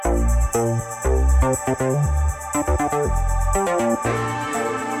And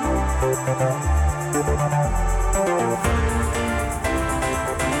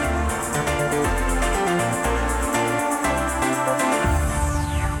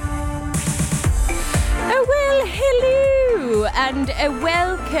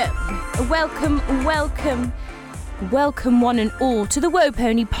welcome one and all to the Woe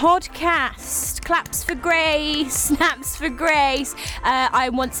Pony podcast. Claps for grace, snaps for grace. I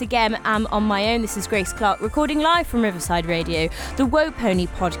once again am on my own. This is Grace Clarke recording live from Riverside Radio. The Woe Pony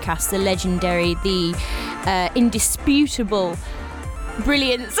podcast, the legendary, the indisputable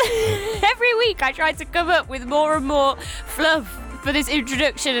brilliance. Every week I try to come up with more and more fluff for this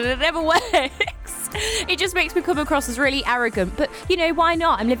introduction and it never works. It just makes me come across as really arrogant, but you know, why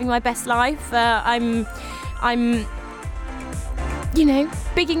not? I'm living my best life. I'm you know,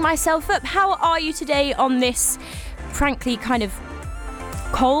 bigging myself up. How are you today on this frankly kind of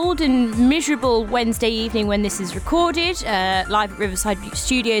cold and miserable Wednesday evening when this is recorded, live at Riverside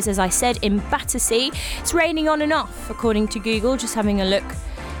Studios, as I said, in Battersea. It's raining on and off according to Google, just having a look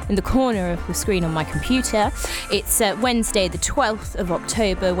in the corner of the screen on my computer. It's Wednesday the 12th of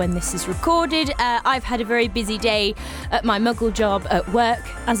October when this is recorded. I've had a very busy day at my muggle job at work,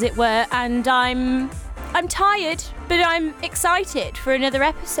 as it were, and I'm tired, but I'm excited for another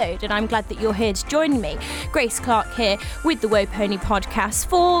episode, and I'm glad that you're here to join me. Grace Clarke here with the Woe Pony podcast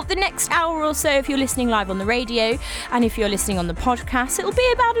for the next hour or so if you're listening live on the radio, and if you're listening on the podcast, it'll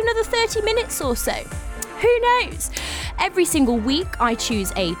be about another 30 minutes or so. Who knows? Every single week I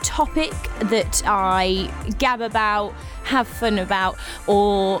choose a topic that I gab about, have fun about,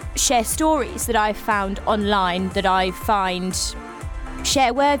 or share stories that I've found online that I find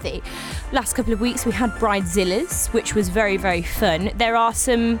share-worthy. Last couple of weeks we had Bridezillas, which was very, very fun. There are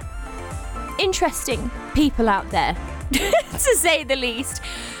some interesting people out there, to say the least,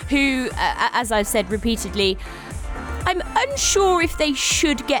 who, as I've said repeatedly, I'm unsure if they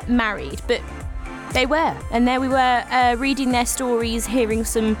should get married, but they were, and there we were, reading their stories, hearing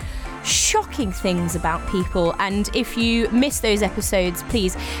some shocking things about people. And if you missed those episodes,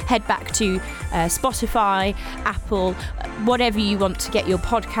 please head back to Spotify, Apple, whatever you want to get your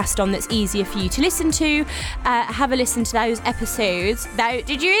podcast on that's easier for you to listen to. Have a listen to those episodes. Now,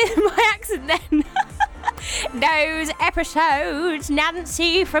 did you hear my accent then? Those episodes,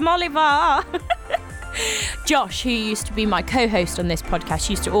 Nancy from Oliver. Josh, who used to be my co-host on this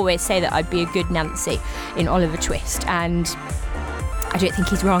podcast, used to always say that I'd be a good Nancy in Oliver Twist, and I don't think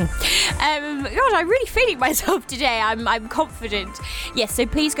he's wrong. God, I'm really feeling myself today. I'm confident. Yes, so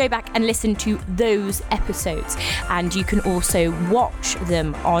please go back and listen to those episodes, and you can also watch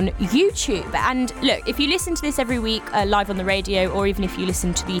them on YouTube. And look, if you listen to this every week live on the radio, or even if you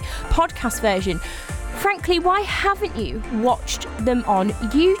listen to the podcast version, frankly, why haven't you watched them on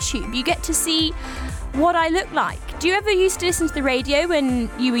YouTube? You get to see what I look like. Do you ever used to listen to the radio when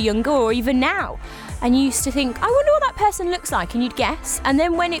you were younger, or even now, and you used to think, I wonder what that person looks like, and you'd guess? And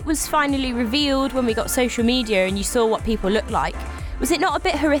then when it was finally revealed, when we got social media and you saw what people look like, was it not a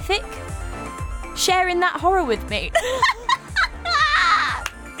bit horrific? Sharing that horror with me.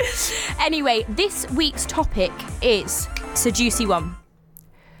 Anyway, this week's topic is a juicy one.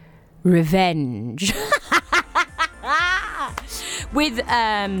 Revenge. With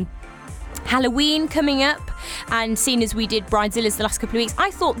Halloween coming up, and seeing as we did Bridezillas the last couple of weeks,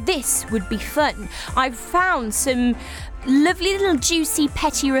 I thought this would be fun. I've found some lovely little juicy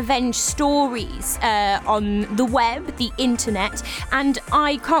petty revenge stories on the web, the internet, and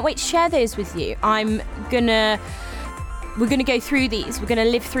I can't wait to share those with you. We're going to go through these. We're going to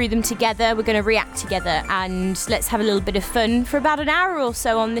live through them together. We're going to react together, and let's have a little bit of fun for about an hour or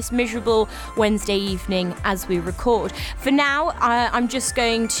so on this miserable Wednesday evening as we record. For now, I'm just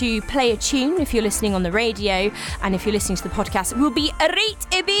going to play a tune if you're listening on the radio, and if you're listening to the podcast, it will be right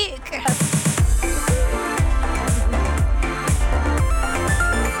a big.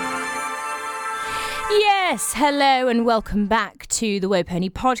 Yes, hello and welcome back to the Woe Pony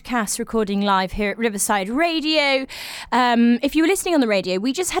podcast, recording live here at Riverside Radio. If you were listening on the radio,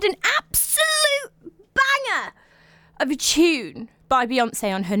 we just had an absolute banger of a tune by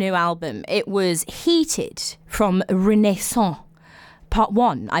Beyonce on her new album. It was Heated from Renaissance, part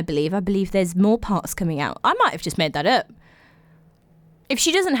 1, I believe. I believe there's more parts coming out. I might have just made that up. If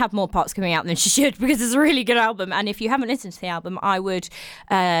she doesn't have more parts coming out, then she should, because it's a really good album. And if you haven't listened to the album, I would...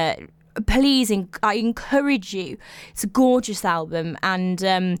 please, I encourage you. It's a gorgeous album, and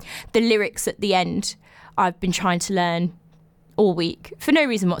the lyrics at the end I've been trying to learn all week for no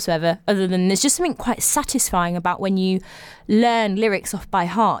reason whatsoever, other than there's just something quite satisfying about when you learn lyrics off by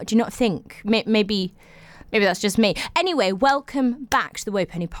heart. Do you not think? Maybe Maybe that's just me. Anyway, welcome back to the Woe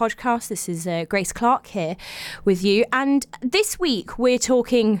Penny podcast. This is Grace Clarke here with you. And this week we're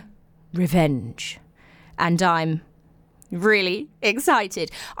talking revenge. And I'm really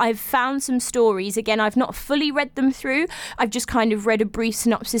excited. I've found some stories. Again, I've not fully read them through. I've just kind of read a brief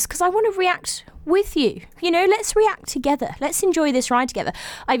synopsis because I want to react with you. You know, let's react together. Let's enjoy this ride together.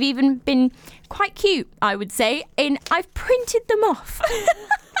 I've even been quite cute, I would say, in I've printed them off.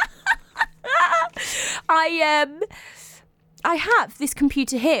 I have this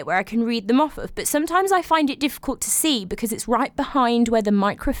computer here where I can read them off of, but sometimes I find it difficult to see because it's right behind where the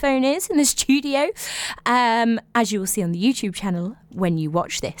microphone is in the studio, as you will see on the YouTube channel when you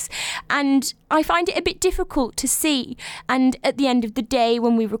watch this. And I find it a bit difficult to see. And at the end of the day,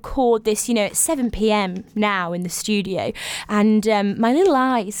 when we record this, you know, it's 7 p.m. now in the studio, and my little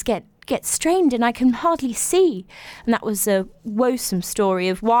eyes get strained and I can hardly see. And that was a woeful story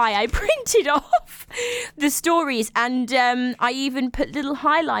of why I printed off the stories, and I even put little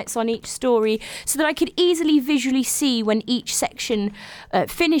highlights on each story so that I could easily visually see when each section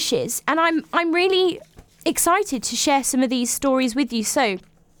finishes. And I'm really excited to share some of these stories with you. So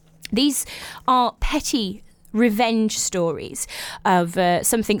these are petty revenge stories of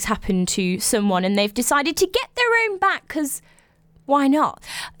something's happened to someone and they've decided to get their own back because why not?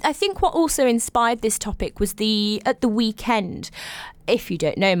 I think what also inspired this topic was at the weekend. If you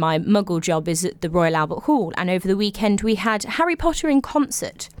don't know, my muggle job is at the Royal Albert Hall, and over the weekend we had Harry Potter in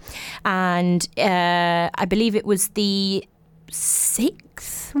concert, and I believe it was the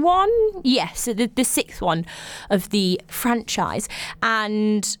sixth one? Yes, the sixth one of the franchise,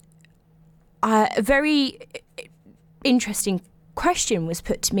 and a very interesting question was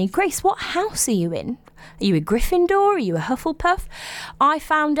put to me. Grace, what house are you in? Are you a Gryffindor? Are you a Hufflepuff? I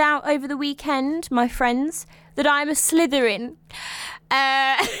found out over the weekend, my friends, that I'm a Slytherin.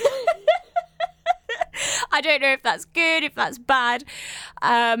 I don't know if that's good, if that's bad.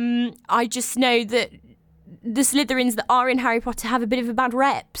 I just know that the Slytherins that are in Harry Potter have a bit of a bad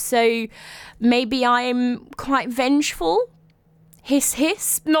rep. So maybe I'm quite vengeful. Hiss,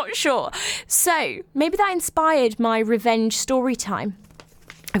 hiss. Not sure. So maybe that inspired my revenge story time.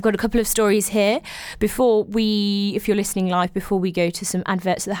 I've got a couple of stories here if you're listening live, before we go to some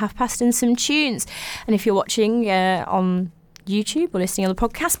adverts at the 1:30 and some tunes. And if you're watching on YouTube or listening on the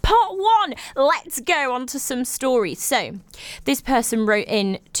podcast, part one, let's go on to some stories. So this person wrote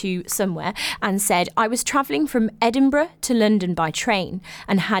in to somewhere and said, I was travelling from Edinburgh to London by train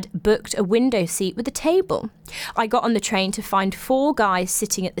and had booked a window seat with a table. I got on the train to find 4 guys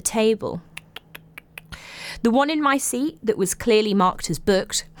sitting at the table. The one in my seat that was clearly marked as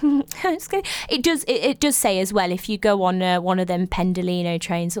booked, it does say as well, if you go on one of them Pendolino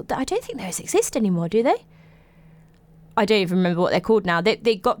trains, I don't think those exist anymore, do they? I don't even remember what they're called now.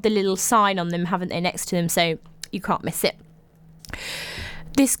 They got the little sign on them, haven't they, next to them, so you can't miss it.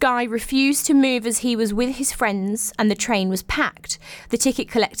 This guy refused to move as he was with his friends and the train was packed. The ticket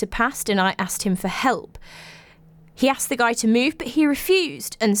collector passed and I asked him for help. He asked the guy to move, but he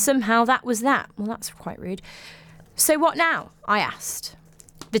refused, and somehow that was that. Well, that's quite rude. So what now? I asked.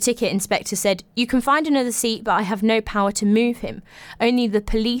 The ticket inspector said, you can find another seat, but I have no power to move him. Only the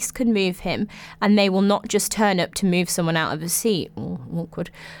police can move him, and they will not just turn up to move someone out of a seat. Oh, awkward.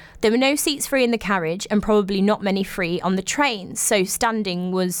 There were no seats free in the carriage, and probably not many free on the trains, so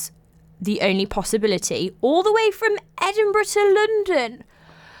standing was the only possibility, all the way from Edinburgh to London.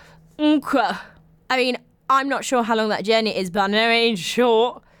 Okay. I mean, I'm not sure how long that journey is, but I know it ain't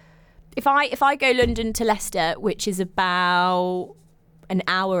short. If I go London to Leicester, which is about an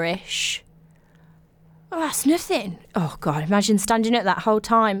hour-ish, that's nothing. Oh, God, imagine standing up that whole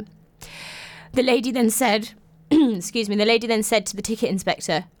time. The lady then said, excuse me, the lady then said to the ticket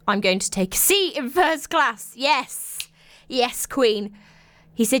inspector, I'm going to take a seat in first class. Yes. Yes, Queen.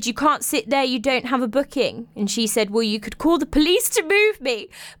 He said, you can't sit there, you don't have a booking. And she said, well, you could call the police to move me.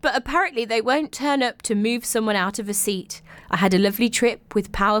 But apparently they won't turn up to move someone out of a seat. I had a lovely trip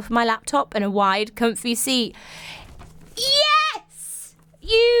with power for my laptop and a wide, comfy seat. Yes!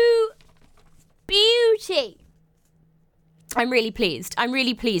 You beauty. I'm really pleased.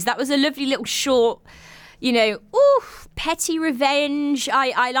 That was a lovely little short, petty revenge.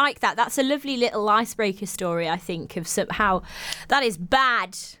 I like that. That's a lovely little icebreaker story, I think, of somehow. That is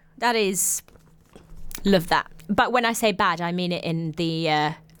bad. That is... Love that. But when I say bad, I mean it in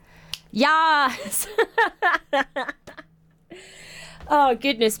the... Yes! Oh,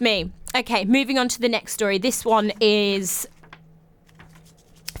 goodness me. Okay, moving on to the next story. This one is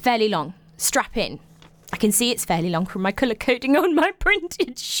fairly long. Strap in. I can see it's fairly long from my colour coding on my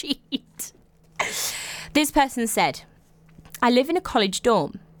printed sheet. This person said, I live in a college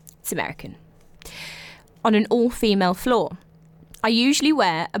dorm. It's American. on an all-female floor. I usually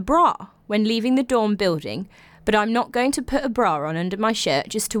wear a bra when leaving the dorm building, but I'm not going to put a bra on under my shirt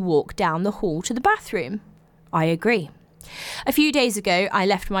just to walk down the hall to the bathroom. I agree. A few days ago, I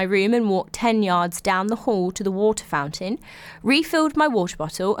left my room and walked 10 yards down the hall to the water fountain, refilled my water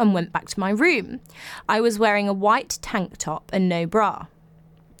bottle and went back to my room. I was wearing a white tank top and no bra.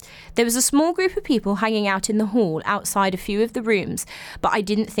 There was a small group of people hanging out in the hall outside a few of the rooms, but I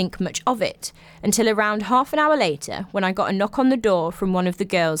didn't think much of it until around half an hour later when I got a knock on the door from one of the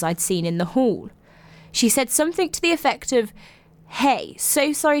girls I'd seen in the hall. She said something to the effect of, "Hey,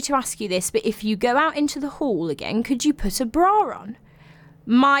 so sorry to ask you this, but if you go out into the hall again, could you put a bra on?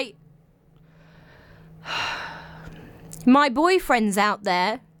 My boyfriend's out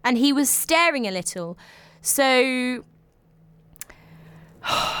there and he was staring a little, so..."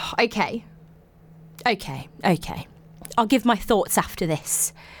 Okay. I'll give my thoughts after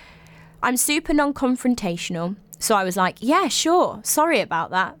this. I'm super non-confrontational, so I was like, yeah, sure, sorry about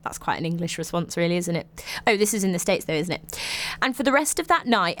that. That's quite an English response, really, isn't it? Oh, this is in the States, though, isn't it? And for the rest of that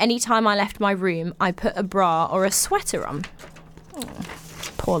night, any time I left my room, I put a bra or a sweater on. Oh,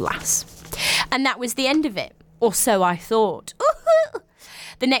 poor lass. And that was the end of it, or so I thought.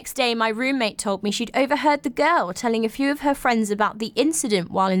 The next day, my roommate told me she'd overheard the girl telling a few of her friends about the incident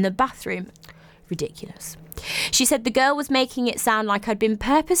while in the bathroom. Ridiculous. She said the girl was making it sound like I'd been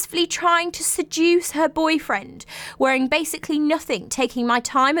purposefully trying to seduce her boyfriend, wearing basically nothing, taking my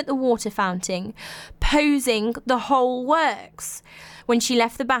time at the water fountain, posing, the whole works. When she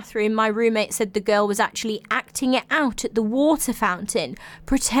left the bathroom, my roommate said the girl was actually acting it out at the water fountain,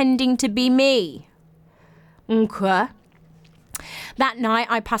 pretending to be me. Okay. That night,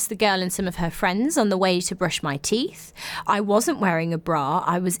 I passed the girl and some of her friends on the way to brush my teeth. I wasn't wearing a bra,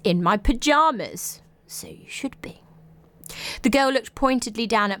 I was in my pyjamas. So you should be. The girl looked pointedly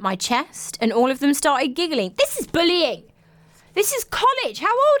down at my chest, and all of them started giggling. This is bullying! This is college!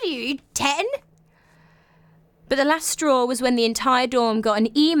 How old are you? You 10? But the last straw was when the entire dorm got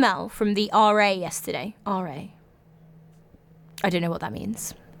an email from the RA yesterday. RA. I don't know what that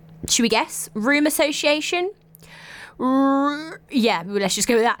means. Should we guess? Room Association? Yeah, let's just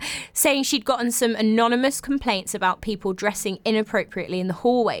go with that. Saying she'd gotten some anonymous complaints about people dressing inappropriately in the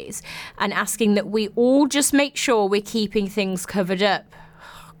hallways and asking that we all just make sure we're keeping things covered up.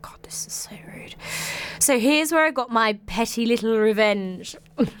 Oh, God, this is so rude. So here's where I got my petty little revenge.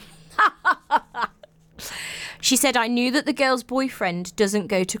 She said I knew that the girl's boyfriend doesn't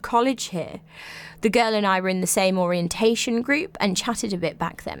go to college here. The girl and I were in the same orientation group and chatted a bit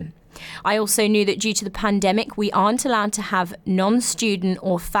back then. I also knew that due to the pandemic, we aren't allowed to have non-student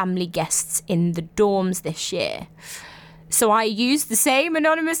or family guests in the dorms this year. So I used the same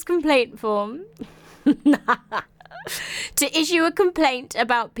anonymous complaint form to issue a complaint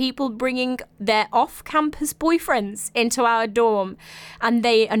about people bringing their off-campus boyfriends into our dorm and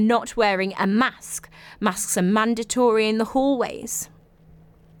they are not wearing a mask. Masks are mandatory in the hallways.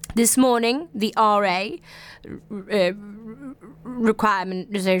 This morning, the RA,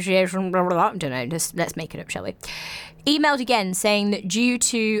 Requirement Association, blah, blah, blah, I don't know, let's make it up, shall we? Emailed again saying that due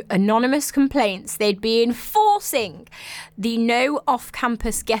to anonymous complaints, they'd be enforcing the no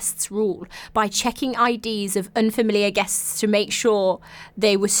off-campus guests rule by checking IDs of unfamiliar guests to make sure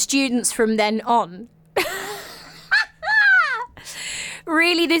they were students from then on.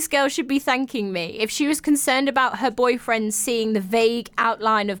 Really, this girl should be thanking me. If she was concerned about her boyfriend seeing the vague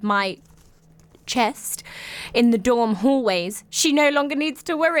outline of my chest in the dorm hallways, she no longer needs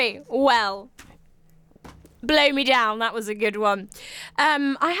to worry. Well, blow me down. That was a good one.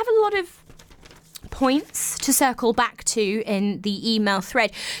 I have a lot of points to circle back to in the email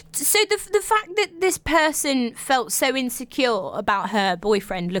thread. So the fact that this person felt so insecure about her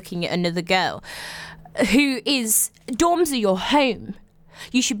boyfriend looking at another girl, dorms are your home.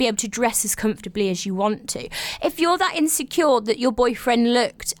 You should be able to dress as comfortably as you want to. If you're that insecure that your boyfriend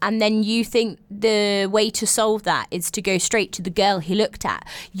looked and then you think the way to solve that is to go straight to the girl he looked at,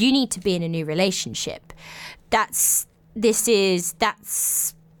 you need to be in a new relationship. That's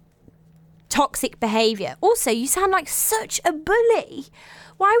toxic behaviour. Also, you sound like such a bully.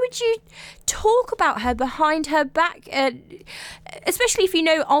 Why would you talk about her behind her back? Especially if you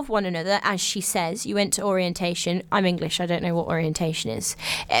know of one another, as she says. You went to orientation. I'm English. I don't know what orientation is.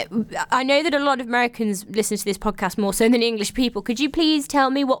 I know that a lot of Americans listen to this podcast more so than English people. Could you please tell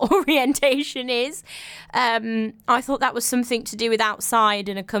me what orientation is? I thought that was something to do with outside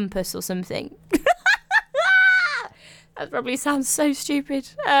and a compass or something. That probably sounds so stupid.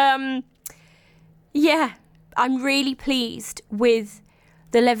 Yeah, I'm really pleased with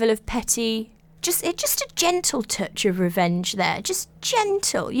the level of petty just a gentle touch of revenge there. Just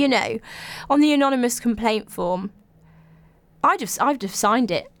gentle, you know. On the anonymous complaint form, I'd have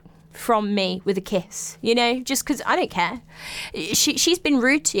signed it from me with a kiss, you know, just because I don't care. She's been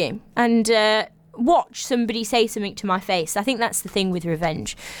rude to you, and watch somebody say something to my face. I think that's the thing with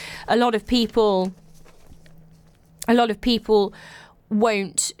revenge. A lot of people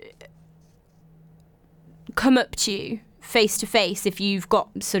won't come up to you face to face if you've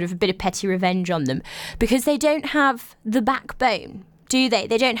got sort of a bit of petty revenge on them, because they don't have the backbone, do they?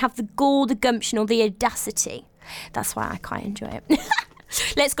 They don't have the gall, the gumption, or the audacity. That's why I quite enjoy it.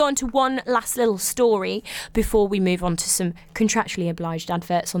 Let's go on to one last little story before we move on to some contractually obliged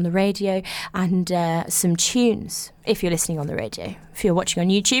adverts on the radio and some tunes, if you're listening on the radio. If you're watching on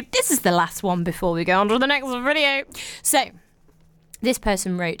YouTube, this is the last one before we go on to the next video. So, this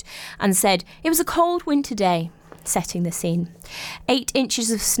person wrote and said, it was a cold winter day, setting the scene. 8 inches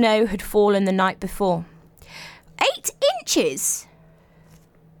of snow had fallen the night before. 8 inches?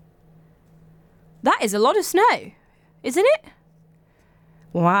 That is a lot of snow, isn't it?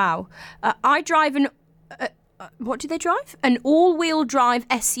 Wow. I drive an... what do they drive? An all-wheel drive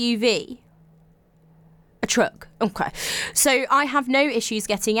SUV. A truck. Okay. So I have no issues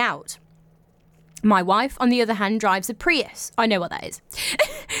getting out. My wife, on the other hand, drives a Prius. I know what that is.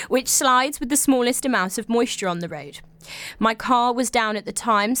 Which slides with the smallest amount of moisture on the road. My car was down at the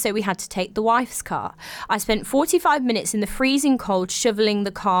time, so we had to take the wife's car. I spent 45 minutes in the freezing cold shoveling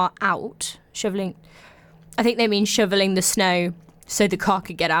the car out. I think they mean shoveling the snow so the car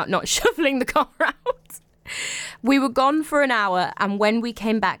could get out, not shoveling the car out. We were gone for an hour, and when we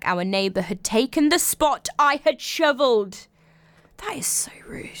came back, our neighbour had taken the spot I had shovelled. That is so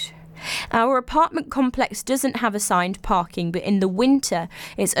rude. Our apartment complex doesn't have assigned parking, but in the winter,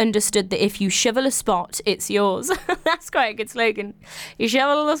 it's understood that if you shovel a spot, it's yours. That's quite a good slogan. You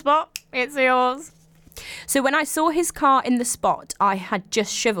shovel the spot, it's yours. So when I saw his car in the spot I had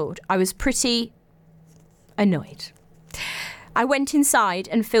just shovelled, I was pretty annoyed. I went inside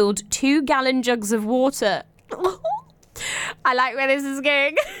and filled 2-gallon jugs of water. I like where this is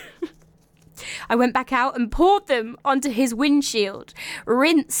going. I went back out and poured them onto his windshield.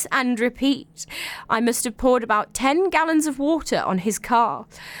 Rinse and repeat. I must have poured about 10 gallons of water on his car.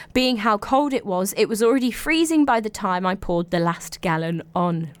 Being how cold it was already freezing by the time I poured the last gallon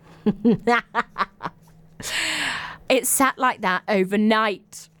on. It sat like that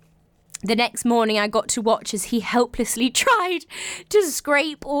overnight. The next morning I got to watch as he helplessly tried to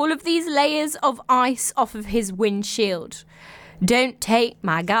scrape all of these layers of ice off of his windshield. Don't take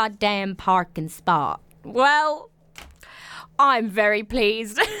my goddamn parking spot. Well, I'm very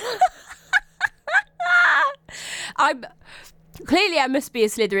pleased. Clearly I must be a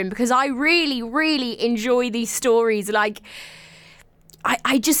Slytherin, because I really, really enjoy these stories. Like,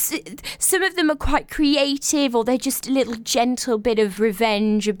 I just, some of them are quite creative, or they're just a little gentle bit of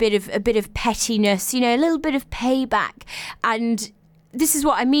revenge, a bit of pettiness, you know, a little bit of payback. And this is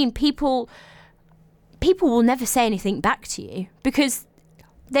what I mean. People will never say anything back to you, because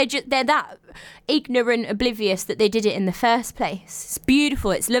they're that ignorant, oblivious that they did it in the first place. It's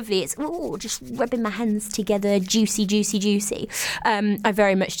beautiful, it's lovely, it's just rubbing my hands together, juicy, juicy, juicy. I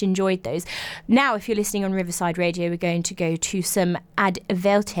very much enjoyed those. Now, if you're listening on Riverside Radio, we're going to go to some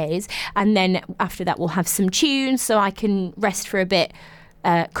advertes, and then after that we'll have some tunes so I can rest for a bit,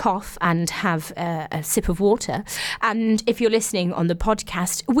 cough and have a sip of water. And if you're listening on the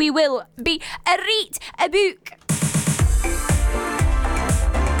podcast, we will be a read a book.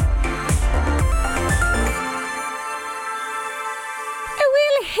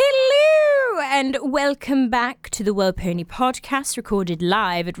 Hello and welcome back to the Well Pony podcast, recorded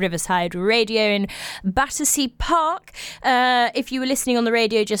live at Riverside Radio in Battersea Park. If you were listening on the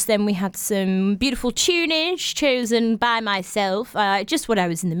radio just then, we had some beautiful tunage chosen by myself, just what I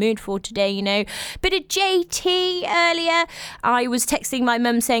was in the mood for today, you know. Bit of JT earlier. I was texting my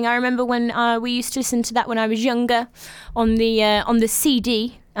mum saying I remember when we used to listen to that when I was younger on the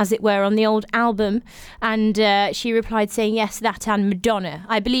CD, as it were, on the old album, and she replied saying yes, that and Madonna.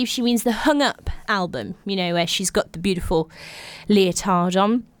 I believe she means the Hung Up album, you know, where she's got the beautiful leotard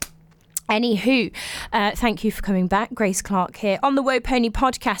on. Anywho, thank you for coming back. Grace Clarke here on the Woe Pony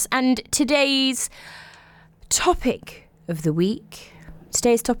podcast, and today's topic of the week,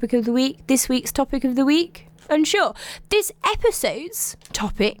 this week's topic of the week, unsure. This episode's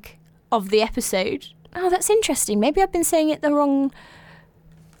topic of the episode, oh, that's interesting. Maybe I've been saying it the wrong...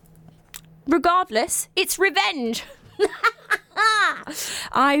 Regardless, it's revenge.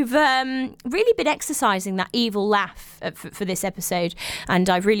 I've really been exercising that evil laugh for this episode, and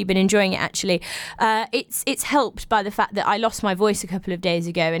I've really been enjoying it, actually. It's helped by the fact that I lost my voice a couple of days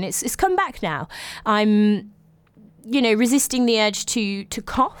ago, and it's come back now. I'm, resisting the urge to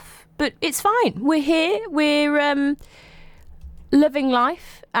cough, but it's fine. We're here. We're loving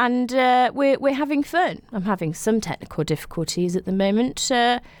life, and we're having fun. I'm having some technical difficulties at the moment.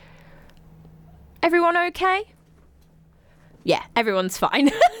 Everyone okay? Yeah, everyone's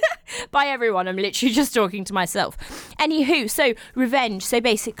fine. By everyone, I'm literally just talking to myself. Anywho, so revenge. So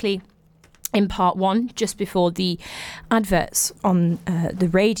basically, in part one, just before the adverts on the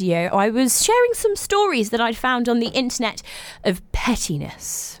radio, I was sharing some stories that I'd found on the internet of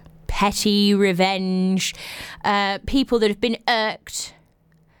pettiness. Petty revenge. People that have been irked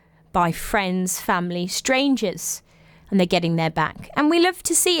by friends, family, strangers, and they're getting their back. And we love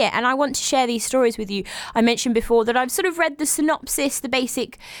to see it, and I want to share these stories with you. I mentioned before that I've sort of read the synopsis, the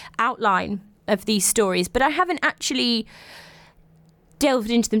basic outline of these stories, but I haven't actually delved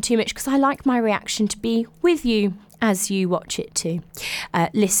into them too much because I like my reaction to be with you as you watch it too.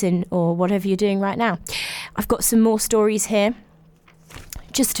 Listen, or whatever you're doing right now. I've got some more stories here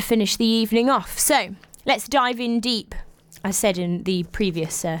just to finish the evening off. So let's dive in deep. I said in the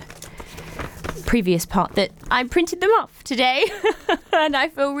previous part that I printed them off today and I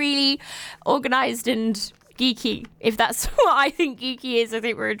feel really organised and geeky. If that's what I think geeky is, I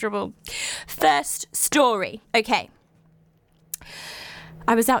think we're in trouble. First story. Okay.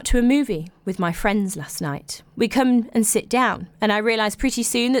 I was out to a movie with my friends last night. We come and sit down, and I realised pretty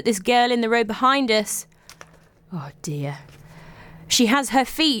soon that this girl in the row behind us, oh dear, she has her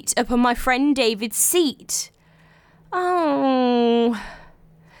feet up on my friend David's seat. Oh.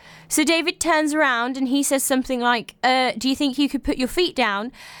 So David turns around and he says something like, do you think you could put your feet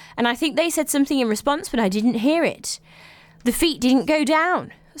down? And I think they said something in response, but I didn't hear it. The feet didn't go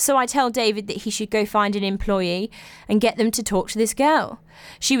down. So I tell David that he should go find an employee and get them to talk to this girl.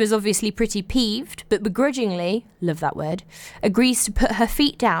 She was obviously pretty peeved, but begrudgingly, love that word, agrees to put her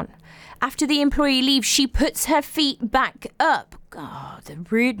feet down. After the employee leaves, she puts her feet back up. God, the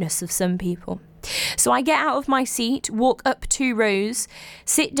rudeness of some people. So I get out of my seat, walk up 2 rows,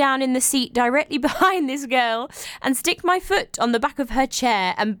 sit down in the seat directly behind this girl, and stick my foot on the back of her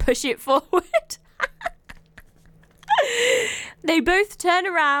chair and push it forward. They both turn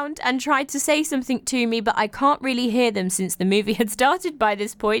around and try to say something to me, but I can't really hear them since the movie had started by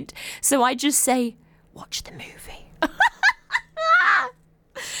this point. So I just say, watch the movie.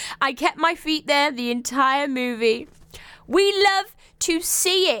 I kept my feet there the entire movie. We love to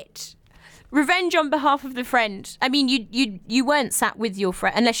see it. Revenge on behalf of the friend. I mean, you weren't sat with your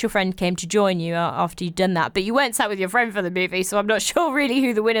friend, unless your friend came to join you after you'd done that, but you weren't sat with your friend for the movie, so I'm not sure really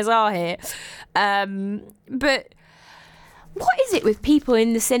who the winners are here. But what is it with people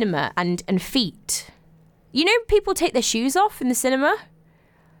in the cinema and feet? You know, people take their shoes off in the cinema?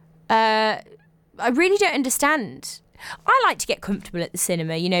 I really don't understand. I like to get comfortable at the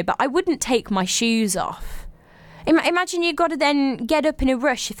cinema, but I wouldn't take my shoes off. Imagine you've got to then get up in a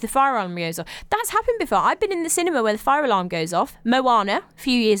rush if the fire alarm goes off. That's happened before. I've been in the cinema where the fire alarm goes off. Moana, a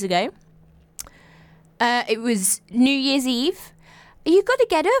few years ago. It was New Year's Eve. You've got to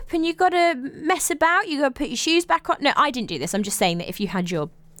get up and you've got to mess about. You've got to put your shoes back on. No, I didn't do this. I'm just saying that if you had your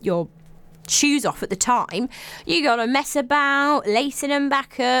shoes off at the time, you got to mess about, lacing them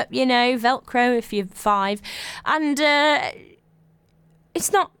back up, Velcro if you're 5. And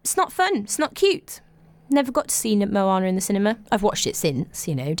it's not fun. It's not cute. Never got to see Moana in the cinema. I've watched it since,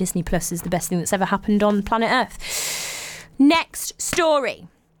 Disney Plus is the best thing that's ever happened on planet Earth. Next story.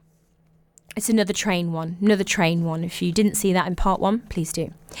 It's another train one. If you didn't see that in part 1, please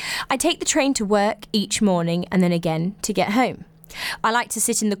do. I take the train to work each morning and then again to get home. I like to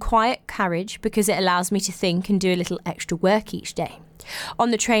sit in the quiet carriage because it allows me to think and do a little extra work each day.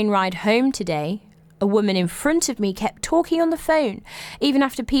 On the train ride home today, a woman in front of me kept talking on the phone, even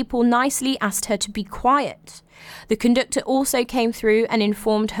after people nicely asked her to be quiet. The conductor also came through and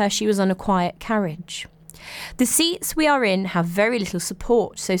informed her she was on a quiet carriage. The seats we are in have very little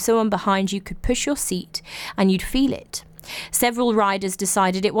support, so someone behind you could push your seat and you'd feel it. Several riders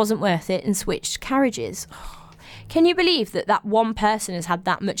decided it wasn't worth it and switched carriages. Can you believe that one person has had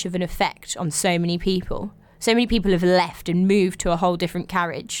that much of an effect on so many people? So many people have left and moved to a whole different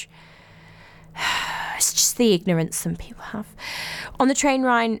carriage. It's just the ignorance some people have. On the train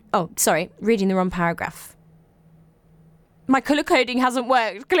ride... Oh, sorry, reading the wrong paragraph. My colour coding hasn't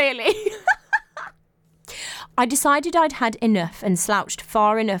worked, clearly. I decided I'd had enough and slouched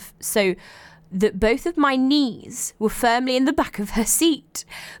far enough so that both of my knees were firmly in the back of her seat,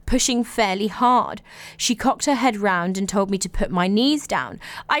 pushing fairly hard. She cocked her head round and told me to put my knees down.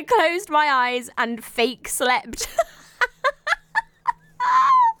 I closed my eyes and fake slept.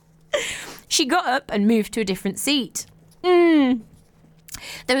 She got up and moved to a different seat. There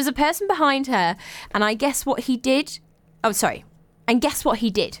was a person behind her, and I guess what he did... Oh, sorry. And guess what he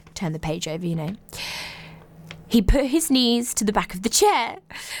did? Turn the page over, you know. He put his knees to the back of the chair.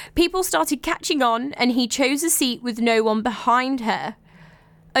 People started catching on, and he chose a seat with no one behind her.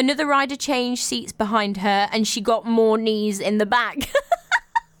 Another rider changed seats behind her, and she got more knees in the back.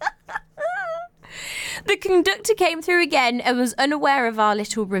 The conductor came through again and was unaware of our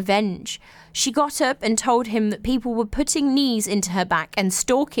little revenge. She got up and told him that people were putting knees into her back and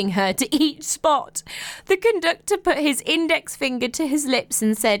stalking her to each spot. The conductor put his index finger to his lips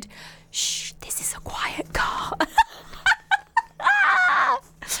and said, "Shh, this is a quiet car."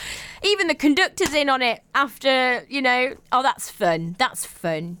 Even the conductor's in on it after, you know, oh, that's fun,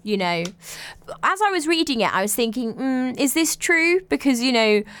 you know. As I was reading it, I was thinking, is this true? Because, you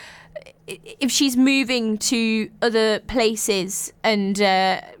know, if she's moving to other places and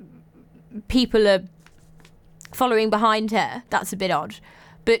people are following behind her, that's a bit odd.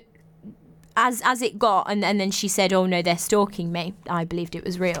 But as it got, and then she said, "Oh no, they're stalking me," I believed it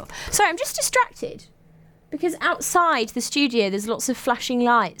was real. Sorry, I'm just distracted because outside the studio there's lots of flashing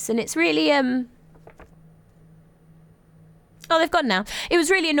lights, and it's really Oh, they've gone now. It was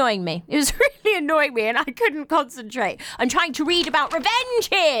really annoying me. And I couldn't concentrate. I'm trying to read about revenge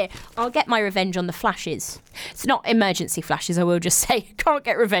here. I'll get my revenge on the flashes. It's not emergency flashes, I will just say. Can't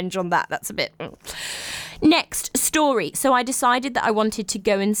get revenge on that. That's a bit... Next story. So I decided that I wanted to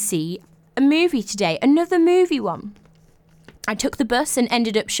go and see a movie today. Another movie one. I took the bus and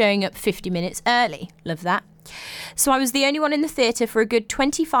ended up showing up 50 minutes early. Love that. So I was the only one in the theatre for a good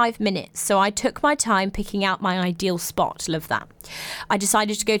 25 minutes, so I took my time picking out my ideal spot. Love that. I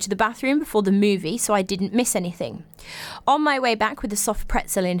decided to go to the bathroom before the movie, so I didn't miss anything. On my way back with a soft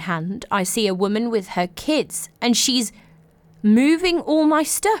pretzel in hand, I see a woman with her kids, and she's moving all my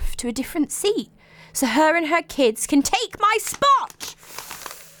stuff to a different seat, so her and her kids can take my spot.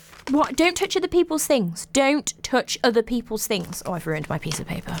 What? Don't touch other people's things. Don't touch other people's things. Oh, I've ruined my piece of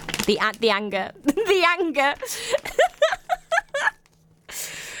paper. The anger. The anger.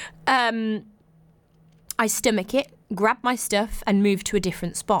 I stomach it, grab my stuff and move to a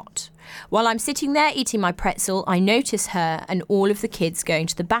different spot. While I'm sitting there eating my pretzel, I notice her and all of the kids going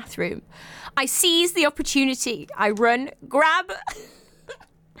to the bathroom. I seize the opportunity. I run, grab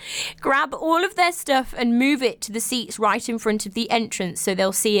all of their stuff and move it to the seats right in front of the entrance so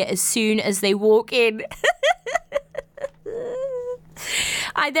they'll see it as soon as they walk in.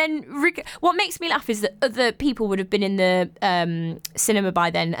 I then... What makes me laugh is that other people would have been in the cinema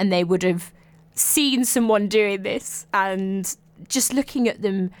by then and they would have seen someone doing this and just looking at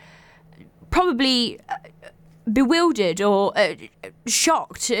them probably bewildered or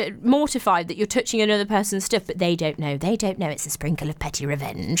shocked, mortified that you're touching another person's stuff, but they don't know. It's a sprinkle of petty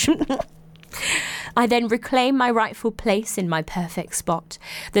revenge. I then reclaim my rightful place in my perfect spot.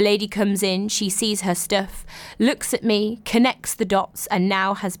 The lady comes in, she sees her stuff, looks at me, connects the dots, and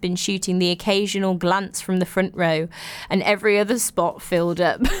now has been shooting the occasional glance from the front row, and every other spot filled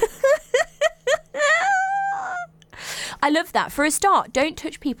up. I love that. For a start, don't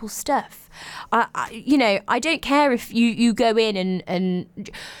touch people's stuff. I don't care if you go in and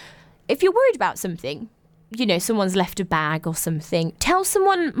if you're worried about something, you know, someone's left a bag or something, tell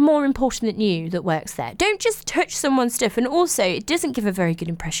someone more important than you that works there. Don't just touch someone's stuff. And also, it doesn't give a very good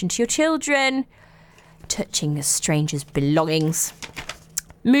impression to your children. Touching a stranger's belongings.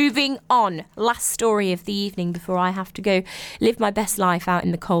 Moving on. Last story of the evening before I have to go live my best life out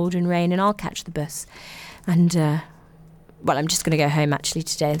in the cold and rain, and I'll catch the bus. And, well, I'm just going to go home actually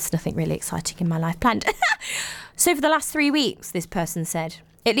today. There's nothing really exciting in my life planned. So for the last 3 weeks, this person said,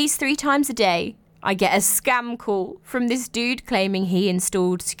 at least 3 times a day, I get a scam call from this dude claiming he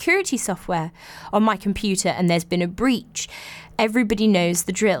installed security software on my computer and there's been a breach. Everybody knows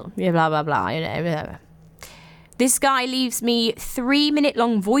the drill. Blah, blah, blah. You know, blah, blah. This guy leaves me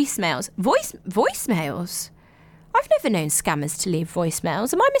 3-minute-long voicemails. Voicemails? I've never known scammers to leave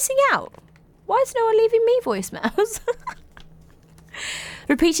voicemails. Am I missing out? Why is no one leaving me voicemails?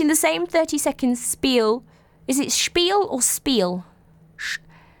 Repeating the same 30-second spiel. Is it spiel or spiel?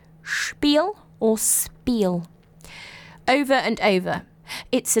 Spiel or spiel? Over and over.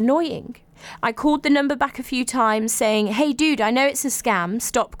 It's annoying. I called the number back a few times saying, hey dude, I know it's a scam,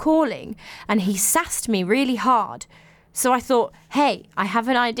 stop calling. And he sassed me really hard. So I thought, hey, I have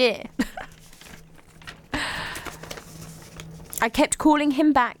an idea. I kept calling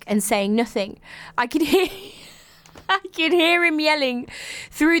him back and saying nothing. I could hear him yelling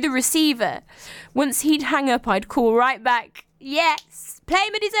through the receiver. Once he'd hang up, I'd call right back. Yes, play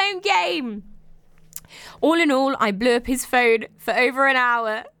him at his own game. All in all, I blew up his phone for over an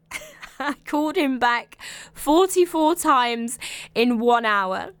hour. I called him back 44 times in 1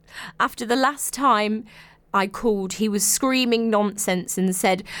 hour. After the last time I called, he was screaming nonsense and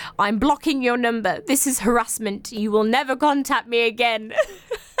said, "I'm blocking your number. This is harassment. You will never contact me again."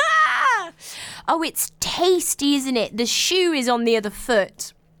 Oh, it's tasty, isn't it? The shoe is on the other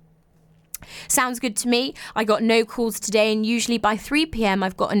foot. Sounds good to me. I got no calls today, and usually by 3 p.m.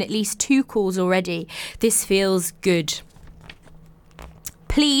 I've gotten at least 2 calls already. This feels good.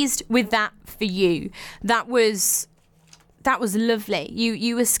 Pleased with that for you. That was lovely.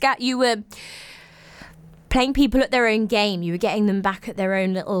 You were playing people at their own game. You were getting them back at their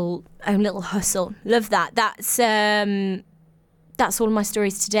own little hustle. Love that. That's all my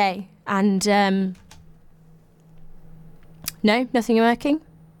stories today. And no, nothing working.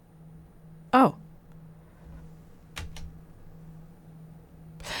 Oh.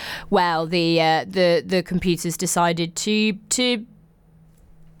 Well, the computers decided to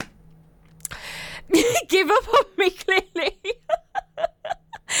give up on me, clearly.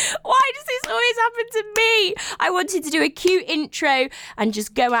 Why does this always happen to me? I wanted to do a cute intro and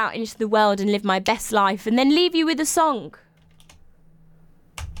just go out into the world and live my best life and then leave you with a song.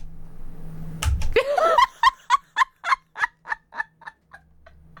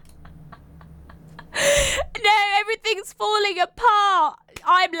 No, everything's falling apart.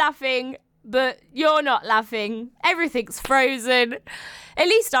 I'm laughing, but you're not laughing. Everything's frozen. At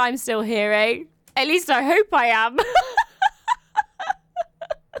least I'm still here, eh? At least I hope I am.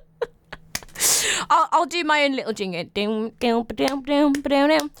 I'll do my own little jingle.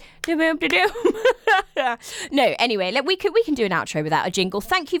 No, anyway, we can do an outro without a jingle.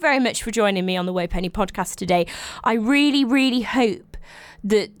 Thank you very much for joining me on the Woe Penny podcast today. I really, really hope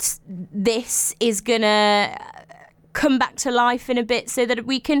that this is gonna come back to life in a bit so that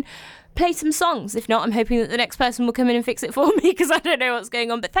we can play some songs. If not, I'm hoping that the next person will come in and fix it for me because I don't know what's going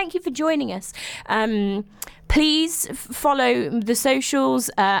on. But thank you for joining us. Please follow the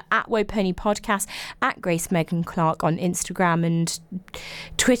socials at Woe Pony Podcast, at Grace Megan Clarke on Instagram and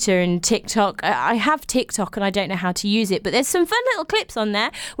Twitter and TikTok. I have TikTok and I don't know how to use it, but there's some fun little clips on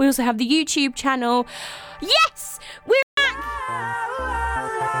there. We also have the YouTube channel. Yes, we're back.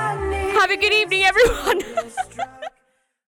 Have a good evening, everyone.